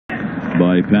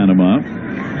by Panama.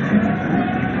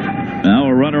 Now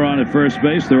a runner on at first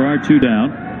base. There are two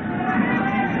down.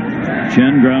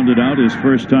 Chen grounded out his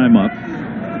first time up.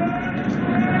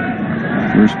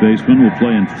 First baseman will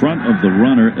play in front of the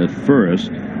runner at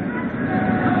first.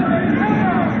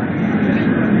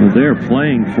 Well, they're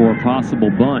playing for a possible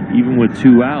bunt, even with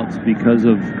 2 outs, because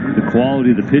of the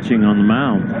quality of the pitching on the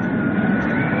mound.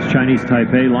 This Chinese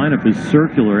Taipei lineup is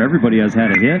circular. Everybody has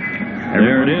had a hit.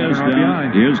 There it is.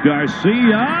 Here's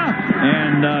Garcia,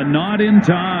 and not in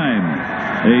time.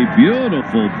 A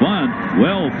beautiful bunt,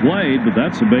 well played, but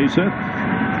that's a base hit.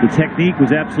 The technique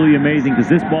was absolutely amazing because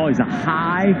this ball is a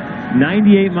high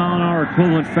 98-mile-an-hour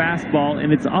equivalent fastball,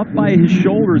 and it's up by his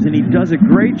shoulders, and he does a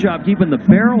great job keeping the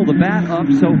barrel of the bat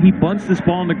up so he bunts this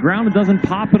ball on the ground and doesn't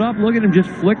pop it up. Look at him just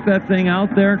flick that thing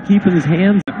out there, keeping his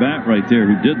hands. That bat right there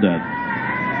who did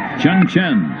that. Chen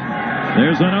Chen.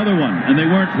 There's another one, and they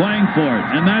weren't playing for it,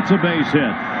 and that's a base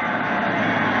hit.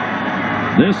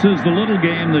 This is the little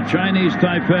game that Chinese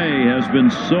Taipei has been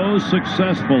so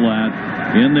successful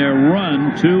at in their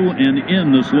run to and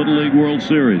in this Little League World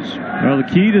Series. Well, the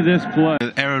key to this play.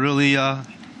 The error really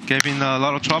gave him a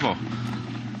lot of trouble.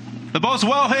 The ball's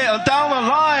well hit down the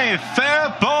line.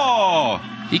 Fair ball.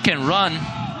 He can run.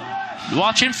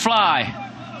 Watch him fly.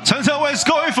 Chen Chen-Wei is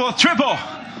going for a triple.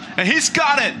 And he's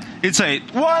got it. It's a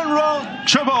 1-run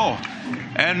triple.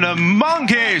 And the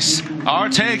Monkeys are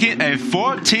taking a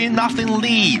 14-0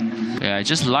 lead. Yeah, I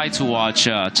just like to watch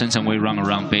Chen Chen-Wei run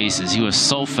around bases. He was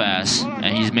so fast,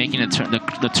 and he's making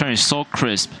the turn is so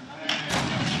crisp.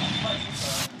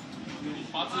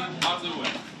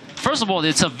 First of all,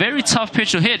 it's a very tough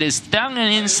pitch to hit. It's down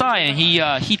and inside, and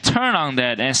he turned on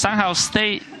that and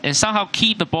somehow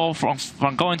keep the ball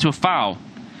from going to a foul.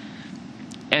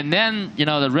 And then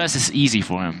the rest is easy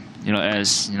for him.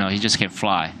 As he just can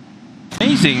fly.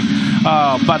 Amazing,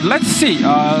 but let's see.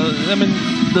 I mean,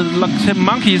 the Rakuten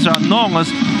Monkeys are known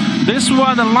as this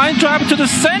one. The line drive to the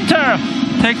center,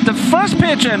 take the first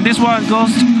pitch, and this one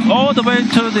goes all the way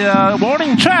to the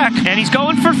warning track. And he's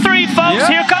going for 3, folks. Yep.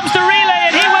 Here comes the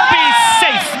relay, and he will be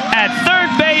safe at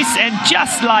third base. And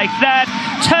just like that,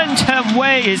 Chen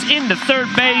Chen-Wei is into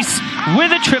third base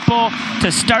with a triple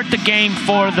to start the game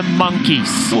for the Monkeys.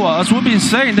 Well, as we've been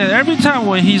saying, that every time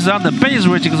when he's on the base,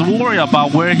 we're just worried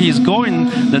about where he's going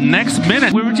the next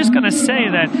minute. We were just going to say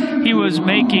that he was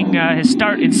making his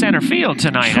start in center field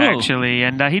tonight, actually.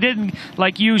 And he didn't,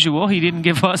 like usual, he didn't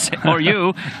give us or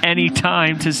you any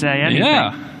time to say anything.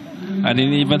 Yeah. I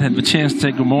didn't even have a chance to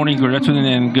say good morning, good afternoon,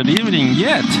 and good evening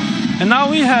yet. And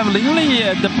now we have Lin Li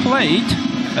at the plate.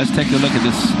 Let's take a look at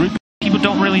this. People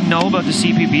don't really know about the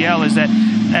CPBL is that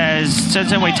as Chen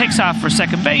Chen-Wei takes off for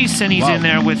second base, and he's in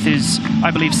there with his,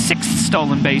 I believe, 6th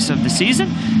stolen base of the season.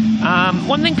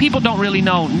 One thing people don't really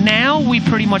know, now we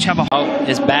pretty much have a...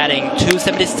 Is batting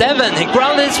 277. He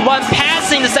grounded this one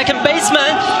passing the second baseman,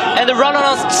 and the runner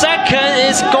on second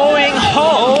is going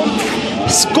home.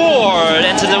 Scored,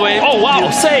 and Chen-Chen-Wei, oh wow,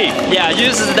 save! Yeah,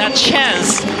 uses that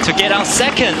chance to get on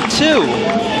second too.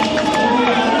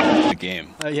 The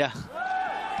game. Yeah.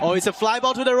 Oh, it's a fly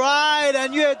ball to the right,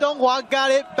 and Yue Donghua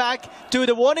got it back to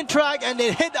the warning track, and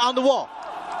it hit on the wall.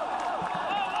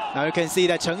 Now you can see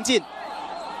that Cheng Jin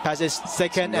passes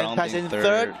second and passes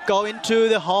third, going to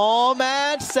the home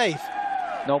and safe.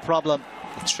 No problem.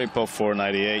 Triple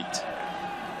 498.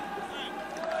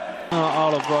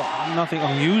 Out of nothing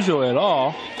unusual at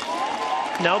all.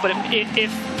 No, but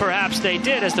if perhaps they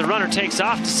did, as the runner takes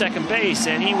off to second base,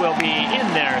 and he will be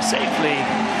in there safely.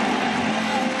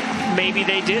 Maybe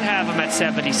they did have him at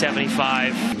 70,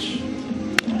 75.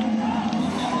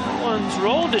 That one's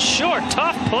rolled to short.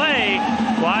 Tough play.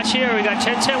 Watch here. We got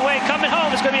Chen Chen-Wei coming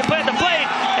home. It's going to be a play at the plate,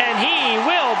 and he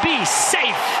will be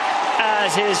safe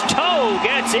as his toe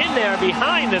gets in there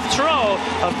behind the throw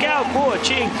of Gao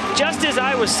Guoqing. Just as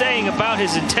I was saying about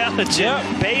his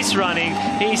intelligent base running,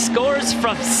 he scores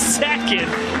from second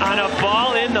on a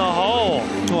ball in the hole.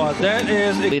 Well, that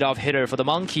is a leadoff hitter for the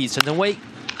Monkeys. Chen Chen-Wei.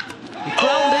 He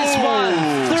ground this one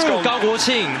through Gao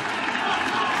Guoqing.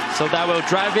 So that will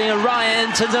drive in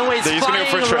Ryan. Chen Chen-Wei is flying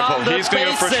around the bases.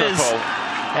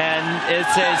 And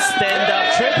it's a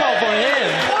stand-up triple for him.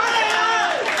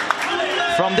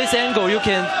 From this angle, you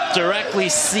can directly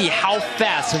see how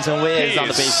fast Chen Chen-Wei is on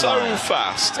the baseline. So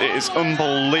fast, it is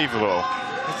unbelievable.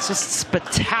 It's just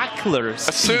spectacular speed.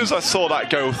 As soon as I saw that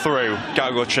go through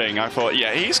Gao Guoqing, I thought,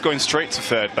 yeah, he's going straight to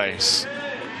third base.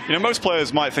 You know, most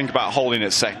players might think about holding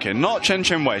at second, not Chen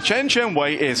Chen-Wei. Chen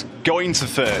Chen-Wei is going to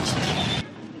third.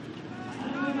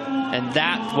 And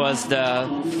that was the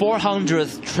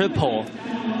 400th triple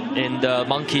in the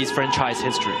Monkeys franchise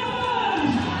history.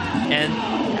 And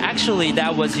Actually,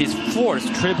 that was his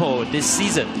 4th triple this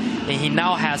season, and he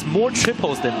now has more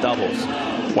triples than doubles.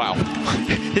 Wow.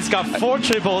 He's got 4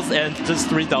 triples and just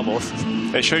 3 doubles.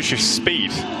 It shows you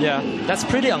speed. Yeah, that's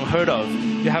pretty unheard of.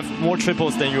 You have more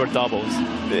triples than your doubles.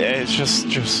 It's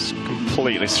just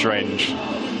completely strange.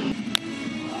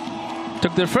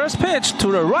 Took the first pitch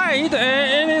to the right,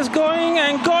 and it is going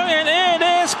and going, and it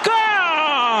is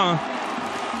gone!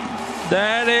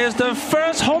 That is the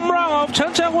first home run of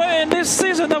Chen Chen-Wei in this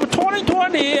season of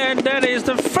 2020, and that is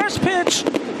the first pitch,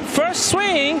 first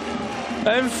swing,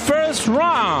 and first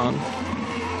run.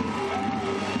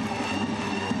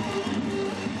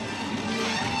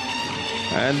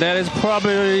 And that is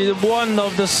probably one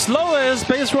of the slowest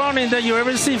base running that you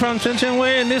ever see from Chen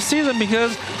Chen-Wei in this season,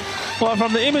 because, well,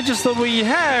 from the images that we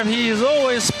have, he is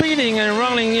always speeding and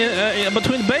running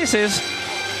between the bases,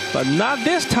 but not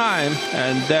this time.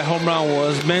 And that home run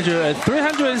was measured at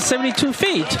 372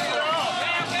 feet.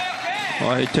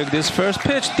 Well, he took this first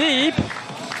pitch deep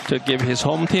to give his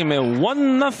home team a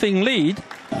 1-0 lead.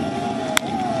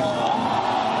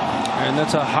 And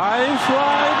that's a high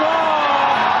fly ball.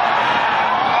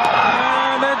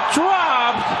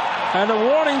 Dropped at the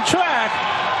warning track.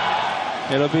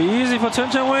 It'll be easy for Chen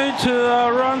Chen-Wei to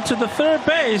run to the 3rd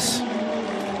base.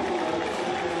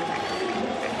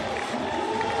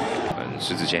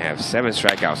 Shi Ziqian have 7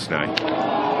 strikeouts tonight,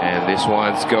 and this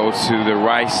one goes to the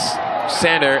right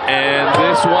center, and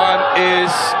this one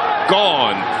is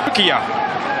gone. Kia,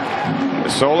 a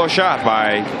solo shot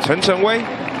by Chen Chen-Wei.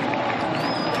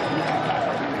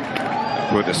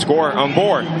 Put the score on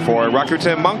board for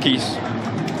Rakuten Monkeys.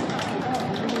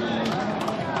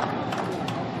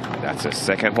 That's a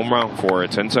 2nd home run for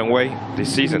Chen Chen-Wei this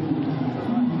season.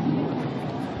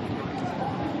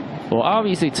 Well,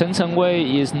 obviously Chen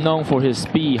Chen-Wei is known for his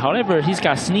speed. However, he's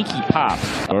got sneaky pop.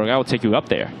 Or I will take you up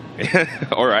there.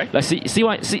 All right. Let's see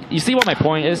you see what my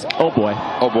point is? Oh boy.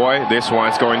 Oh boy, this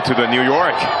one's going to the New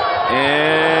York.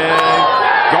 And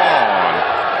gone.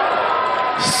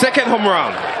 2nd home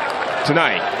run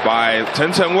tonight by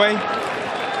Chen Chen-Wei.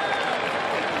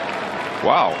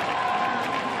 Wow.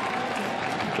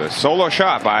 The solo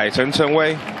shot by Chen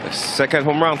Chen-Wei, the 2nd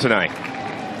home run tonight.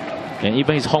 And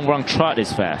even his home run trot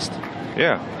is fast.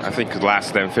 Yeah, I think it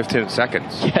lasts than 15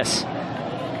 seconds. Yes.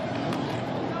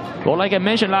 Well, like I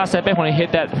mentioned last at bat when he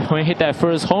hit that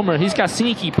first homer, he's got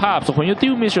sneaky pop. So when you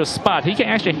do miss your spot, he can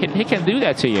actually he can do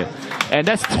that to you. And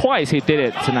that's twice he did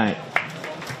it tonight.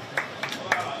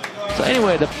 So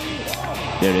anyway, there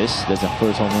it is. There's a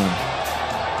first home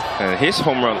run. And his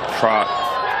home run trot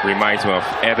reminds me of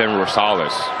Adam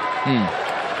Rosales.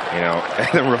 You know,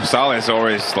 Adam Rosales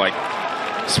always like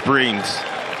sprints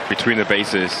between the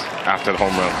bases after the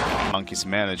home run. Monkeys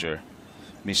manager,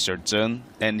 Mr. Zheng,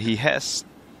 and he has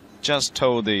just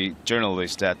told the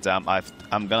journalist that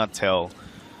I'm gonna tell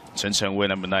Chen Chen-Wei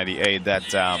number 98 that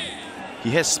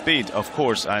he has speed. Of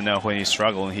course, I know when he's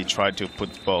struggling, he tried to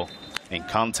put the ball in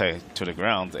contact to the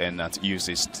ground and use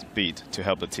his speed to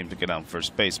help the team to get on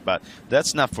first base. But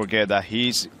let's not forget that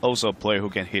he's also a player who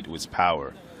can hit with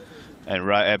power. And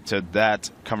right after that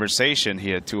conversation,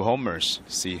 he had 2 homers.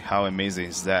 See how amazing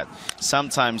is that?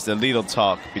 Sometimes the little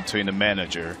talk between the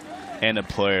manager and the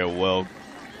player will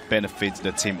benefit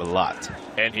the team a lot.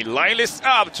 And he lined this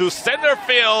up to center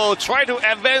field, trying to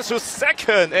advance to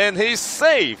 2nd, and he's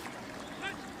safe.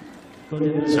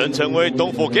 Chen Chen-Wei,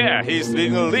 don't forget, he's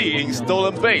leading the league in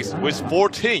stolen base with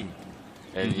 14.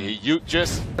 And you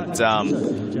just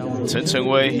Chen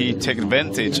Chen-Wei, he take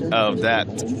advantage of that,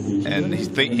 and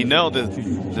he know that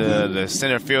the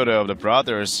center fielder of the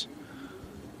brothers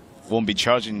won't be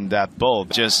charging that ball,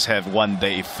 just have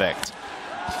one-day effect.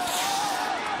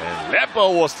 And that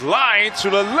ball was lined to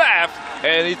the left,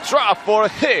 and it dropped for a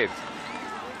hit.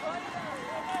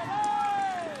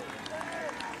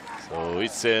 So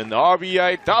it's an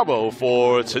RBI double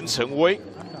for Chen Chen-Wei.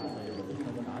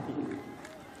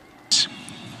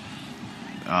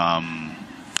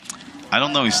 I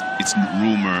don't know if it's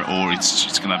rumor or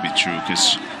it's gonna be true,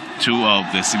 because 2 of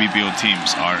the CPBL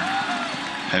teams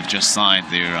have just signed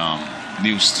their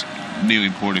new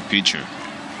imported pitcher,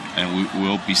 and we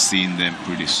will be seeing them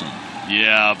pretty soon.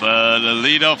 Yeah, but the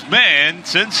leadoff man,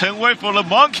 Chen Chen-Wei for the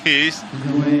Monkeys,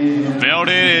 built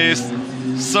his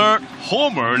 3rd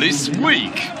homer this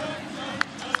week.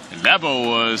 And that ball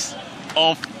was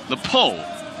off the pole.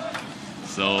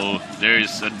 So there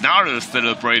is another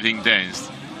celebrating dance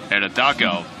at the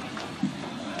dugout.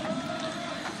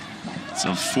 It's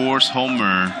a 4th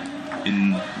homer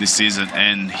in this season,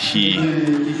 and he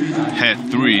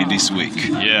had 3 this week.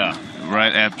 Yeah.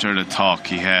 Right after the talk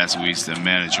he has with the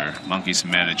manager, Monkeys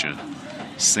manager,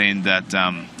 saying that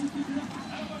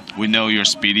we know you're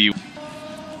speedy.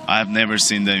 I've never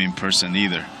seen them in person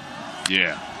either.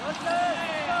 Yeah.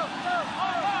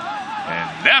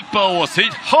 And that ball was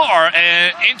hit hard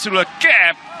and into the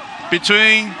gap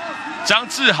between Zhang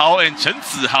Zhihao and Chen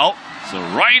Zihao. So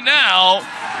right now,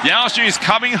 Yang Yaoxun is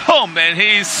coming home and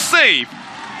he is safe.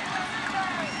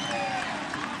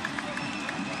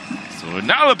 So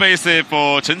another base hit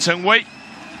for Chen Chen-Wei.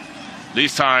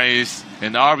 This time is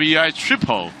an RBI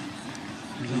triple.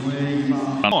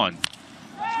 On.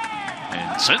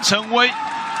 And Chen Chen-Wei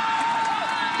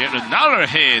get another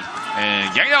hit.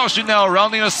 And Yang Yaoxun now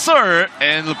rounding a third.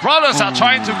 And the brothers are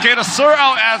trying to get a third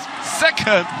out as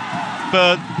second.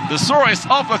 But the throw is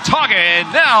off the target.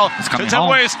 And now Chen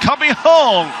Chen-Wei is coming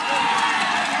home.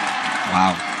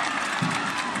 Wow.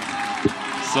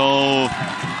 So,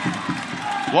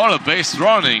 what a base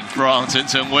running from Chen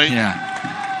Chen-Wei. Yeah.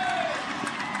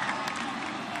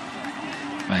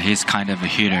 But he's kind of a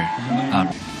hitter.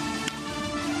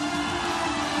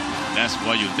 That's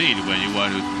what you need when you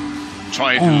want to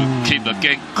try to keep the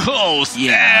game close.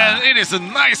 Yeah. And it is a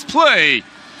nice play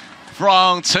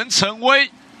from Chen Chen-Wei.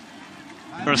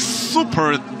 A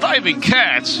super diving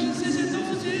catch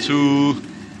to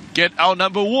get out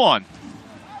number one.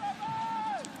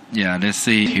 Yeah, let's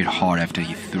see. Hit hard after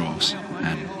he throws.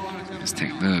 And let's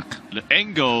take a look. The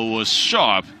angle was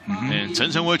sharp, and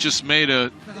Chen Chen-Wei just made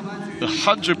a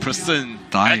 100%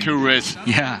 accurate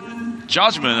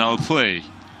judgment on the play.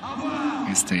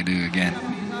 Let's take a look again.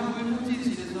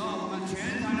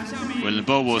 When the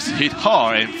ball was hit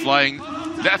hard and flying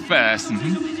that fast,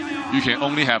 you can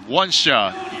only have one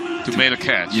shot to make a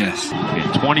catch. Yes. He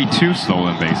had 22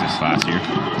 stolen bases last year.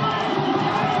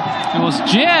 It was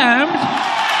jammed,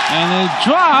 and it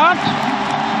dropped,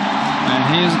 and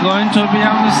he's going to be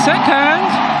on the second.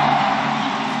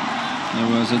 There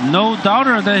was no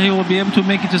doubter that he will be able to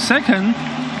make it to second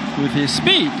with his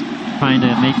speed. Trying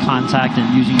to make contact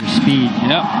and using your speed.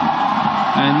 Yep.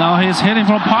 And now he's hitting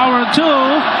for power too.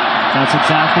 That's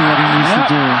exactly what he needs to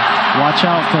do. Watch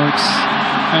out, folks.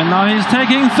 And now he's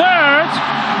taking third.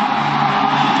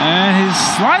 And he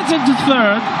slides into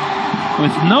third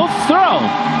with no throw.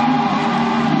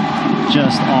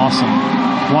 Just awesome.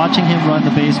 Watching him run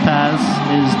the base paths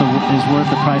is worth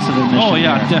the price of admission. Oh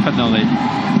yeah, definitely.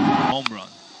 Home run.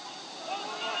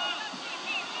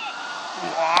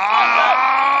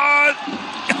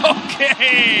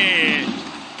 Okay.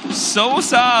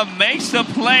 Sosa makes the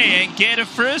play and get a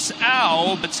first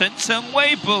out, but Chen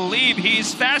Chen-Wei believes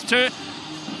he's faster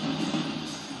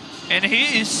and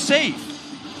he is safe.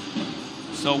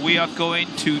 So we are going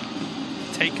to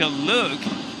take a look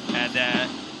at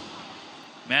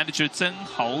manager Zheng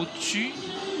Haoju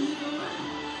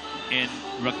and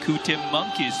Rakuten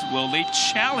Monkeys. Will they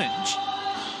challenge?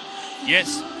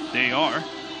 Yes, they are.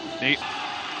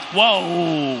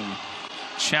 Whoa!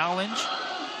 Challenge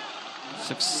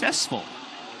successful.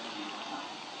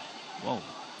 Whoa,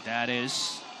 that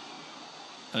is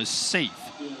a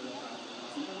safe.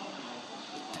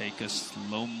 Take a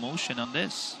slow motion on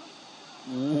this.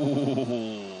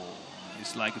 Ooh,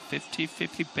 it's like a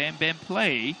 50-50 bam-bam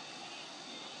play.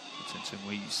 Chen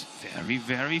Chen-Wei is very,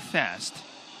 very fast.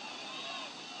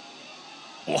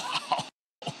 Wow.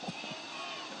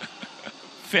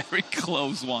 Very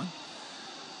close one.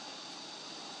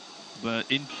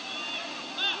 But in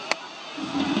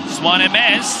Swan and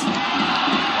miss. Wow.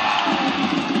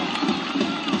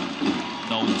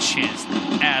 No chance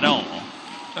at all.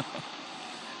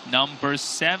 Number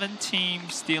 17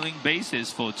 stealing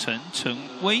bases for Chen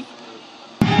Chen-Wei.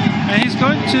 And he's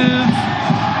going to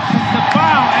hit the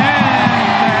foul,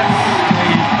 and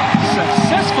that's a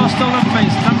successful stolen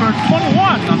base, number 21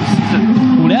 on the season.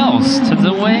 Who else? Chen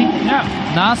Chen-Wei? Yeah.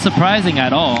 Not surprising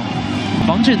at all.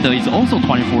 Fang Zhinde is also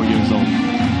 24 years old.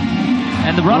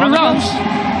 And the runner runs.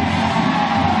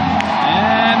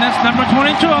 And that's number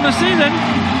 22 on the season.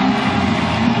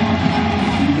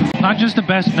 Not just the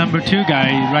best number 2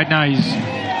 guy. Right now he's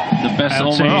the best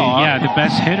overall. Yeah, the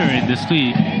best hitter in this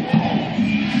league.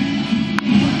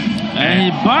 And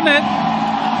he bunted.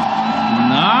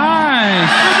 Nice.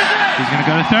 He's going to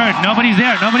go to third. Nobody's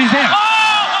there. Nobody's there.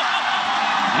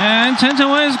 And Chen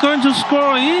Chen-Wei is going to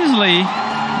score easily.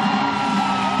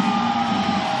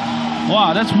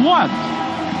 Wow, that's what?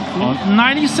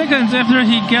 90 seconds after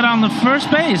he get on the first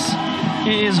base.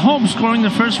 He is home scoring the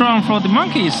first round for the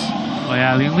Monkeys. Oh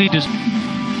yeah, Lin Li just...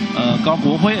 Gao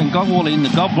Guohui and Gao Guolin, the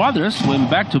Gao brothers, went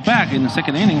back-to-back in the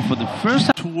second inning for the first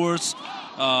time. Towards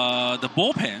the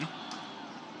bullpen.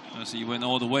 As he went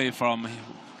all the way from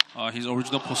his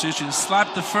original position,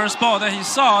 slapped the first ball that he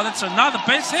saw. That's another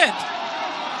base hit.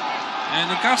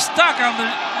 And it got stuck on the...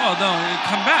 Oh no, it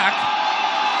come back.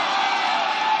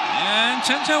 And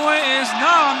Chen Chen-Wei is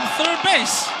now on the third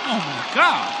base. Oh my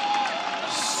God.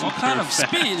 What kind of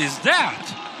speed is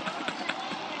that?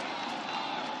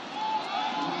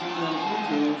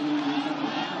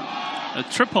 A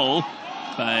triple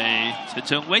by Chen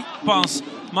Chen-Wei. Bounce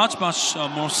much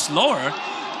more slower.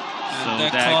 So And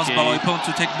that caused Bao Weipeng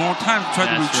to take more time to try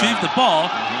to retrieve the ball.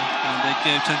 And they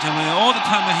gave Chen Chen-Wei all the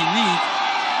time that he needs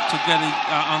to get it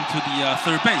onto the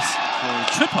third base for a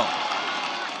triple.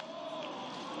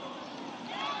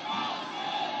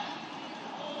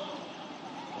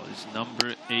 Well, it's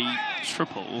number 8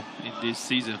 triple in this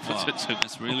season for Chen Chen-Wei.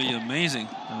 It's really amazing.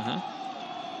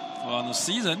 Well, on the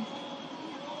season,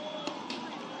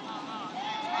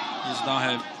 he's now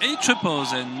have 8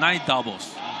 triples and 9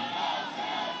 doubles.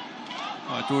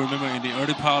 I do remember in the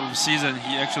early part of the season,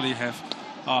 he actually had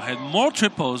more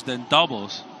triples than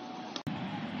doubles.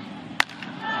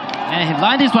 And he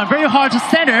lined this one very hard to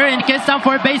center and gets down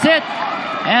for a base hit.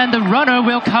 And the runner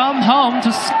will come home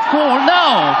to score.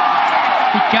 No!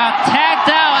 He got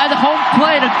tagged out at the home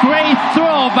plate. A great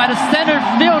throw by the center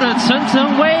fielder, Chen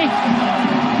Chen-Wei.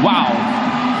 Wow.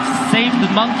 Saved the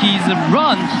Monkeys a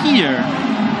run here.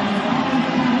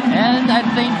 And I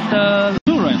think the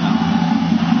two right now.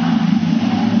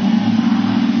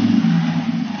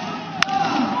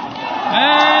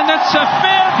 And that's a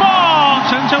fair ball.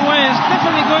 Chen Chen-Wei is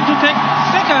definitely going to take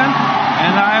second,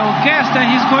 and I will guess that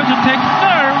he's going to take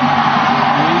third.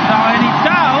 Without any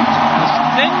doubt, a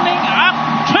standing up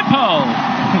triple.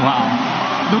 Wow.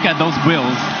 Look at those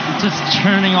wheels. It's just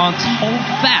churning on so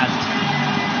fast.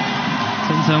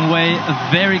 Chen Chen-Wei, a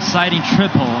very exciting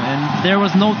triple, and there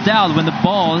was no doubt when the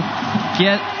ball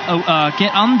get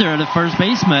under the first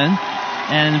baseman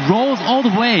and rolls all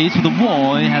the way to the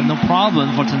wall, it had no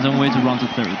problem for Chen Chen-Wei to run to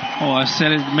third. Oh, I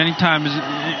said it many times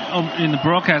in the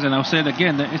broadcast, and I'll say it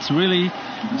again, that it's really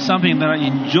something that I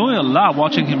enjoy a lot,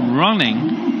 watching him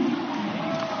running.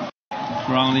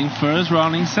 Rounding first,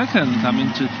 rounding second,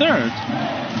 coming to third.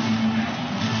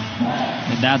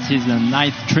 And that's his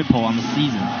 9th triple on the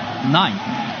season. 9th.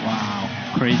 Wow,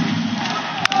 crazy.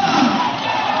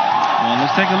 Well,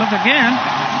 let's take a look again.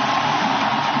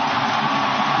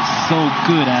 So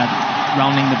good at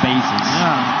rounding the bases.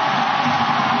 Yeah.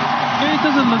 It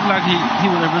doesn't look like he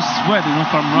would ever sweat,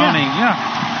 from running.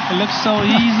 Yeah. It looks so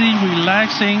easy,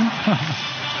 relaxing.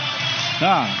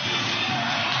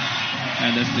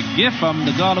 And that's the gift from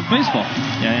the god of baseball.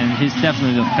 Yeah, and he's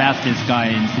definitely the fastest guy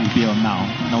in CPBL now,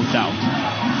 no doubt.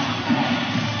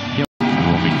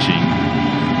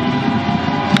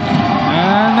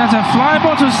 And that's a fly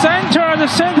ball to center. The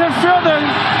center fielder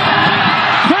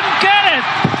couldn't get it.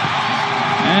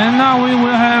 And now we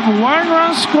will have 1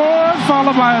 run scored,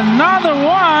 followed by another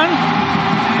one.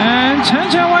 And Chen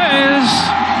Chen-Wei is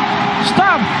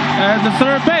stopped at the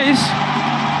third base.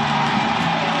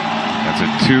 That's a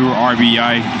 2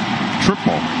 RBI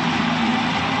triple.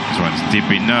 This one's deep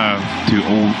enough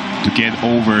to get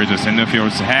over the center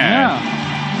fielder's head.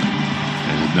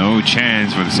 There's no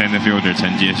chance for the center fielder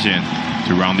Chen Jiexian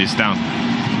to round this down.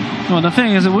 Well, the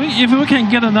thing is, if we can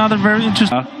get another very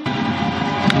interesting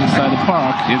inside the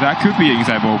park. Yeah, that could be an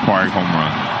inside ballpark home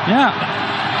run. Yeah.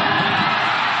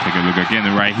 Take a look again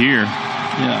right here.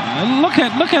 Yeah, and look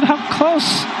at how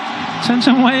close Chen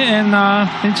Chen-Wei and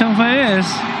Lin Chengfei is.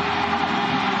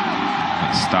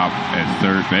 Stop at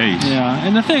third base. Yeah,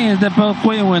 and the thing is that both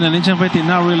Gui Wen and Lin Chengfei did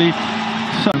not really.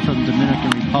 From Dominican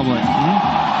Republic.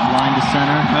 Line to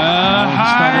center.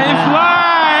 High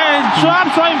fly!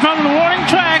 Drops right in front of the warning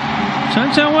track.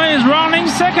 Chen Chen-Wei is rounding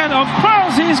second. Of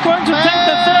course, he's going to take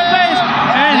the third base.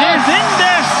 And he's in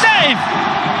there safe.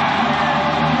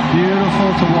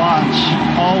 Beautiful to watch.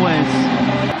 Always.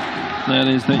 That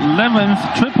is the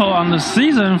 11th triple on the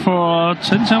season for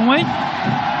Chen Chen-Wei.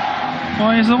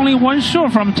 Well, he's only 1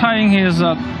 short from tying his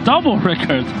double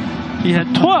record. He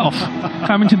had 12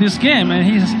 coming to this game, and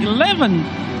he's 11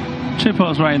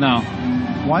 triples right now.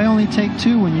 Why only take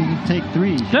 2 when you can take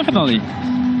 3? Definitely.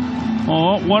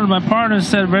 Well, one of my partners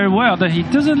said very well that he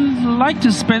doesn't like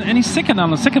to spend any second on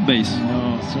the second base.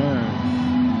 No, sir.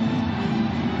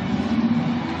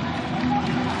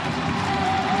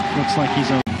 Looks like he's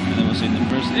over. And that was in the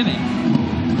first inning.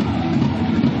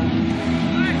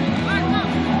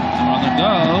 Runner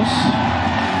goes.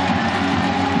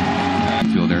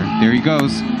 Fielder. There he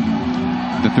goes.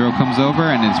 The throw comes over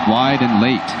and it's wide and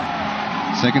late.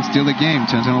 Second steal of the game,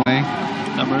 Chen Chen-Wei.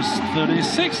 Number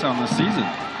 36 on the season.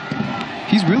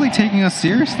 He's really taking us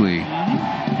seriously.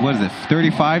 What is it,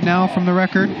 35 now from the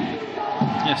record?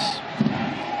 Yes.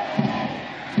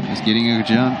 Just getting a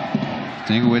jump.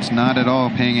 Dingowitz not at all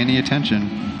paying any attention.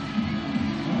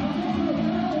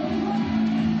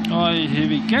 Well, Well, if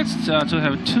he gets to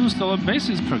have 2 stolen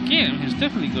bases per game, he's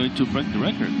definitely going to break the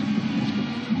record.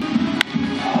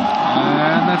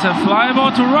 And that's a fly ball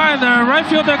to right. The right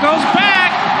fielder goes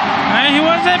back, and he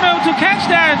was able to catch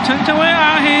that. Chen Chen-Wei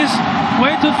on his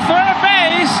way to third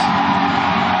base.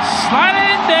 Slide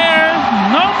in there,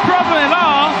 no problem at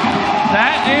all.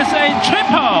 That is a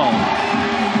triple.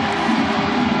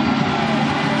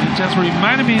 It just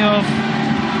reminded me of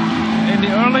in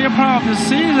the earlier part of the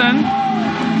season,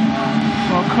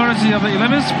 well, courtesy of the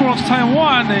 11 Sports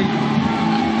Taiwan, they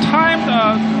timed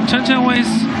Chen Chen-Wei's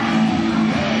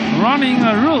running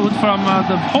a route from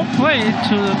the home plate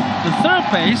to the third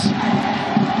base,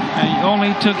 and it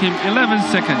only took him 11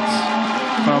 seconds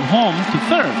from home to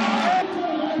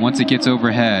third. Once it gets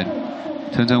overhead,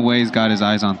 Chen Chen-Wei's got his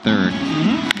eyes on third.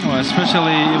 Well,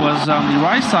 especially it was on the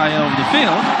right side of the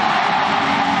field.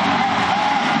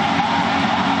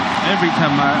 Every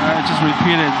time I just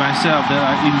repeated myself that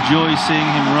I enjoy seeing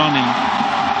him running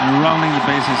and rounding the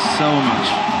bases so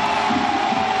much.